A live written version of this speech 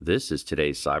This is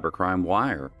today's Cybercrime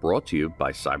Wire, brought to you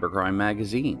by Cybercrime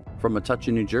Magazine. From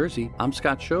Metuchen, New Jersey, I'm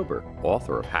Scott Schober,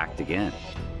 author of Hacked Again.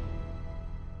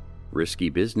 Risky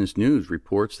Business News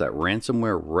reports that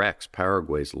ransomware wrecks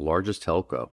Paraguay's largest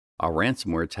telco. A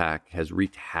ransomware attack has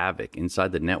wreaked havoc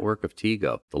inside the network of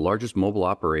Tigo, the largest mobile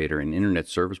operator and internet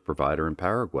service provider in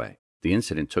Paraguay. The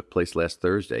incident took place last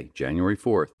Thursday, January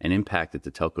 4th, and impacted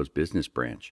the telco's business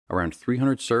branch. Around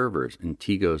 300 servers in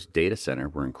Tigo's data center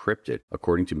were encrypted,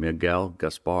 according to Miguel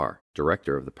Gaspar,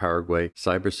 director of the Paraguay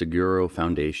Cyberseguro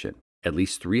Foundation. At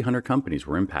least 300 companies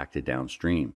were impacted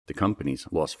downstream. The companies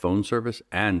lost phone service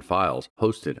and files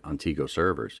hosted on Tigo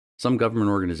servers. Some government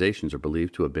organizations are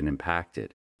believed to have been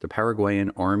impacted. The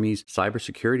Paraguayan Army's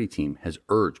cybersecurity team has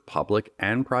urged public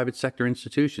and private sector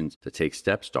institutions to take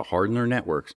steps to harden their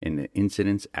networks in the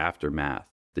incident's aftermath.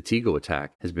 The Tigo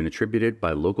attack has been attributed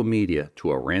by local media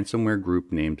to a ransomware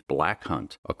group named Black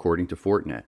Hunt, according to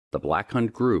Fortinet. The Black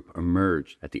Hunt group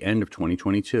emerged at the end of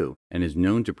 2022 and is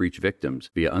known to breach victims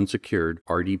via unsecured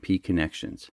RDP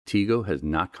connections. Tigo has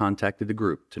not contacted the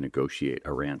group to negotiate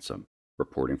a ransom.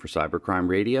 Reporting for Cybercrime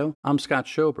Radio, I'm Scott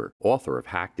Schober, author of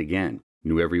Hacked Again.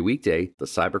 New every weekday, the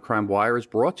Cybercrime Wire is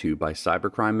brought to you by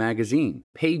Cybercrime Magazine,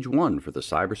 page one for the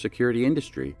cybersecurity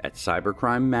industry at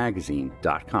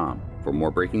cybercrimemagazine.com. For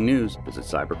more breaking news, visit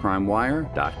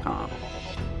cybercrimewire.com.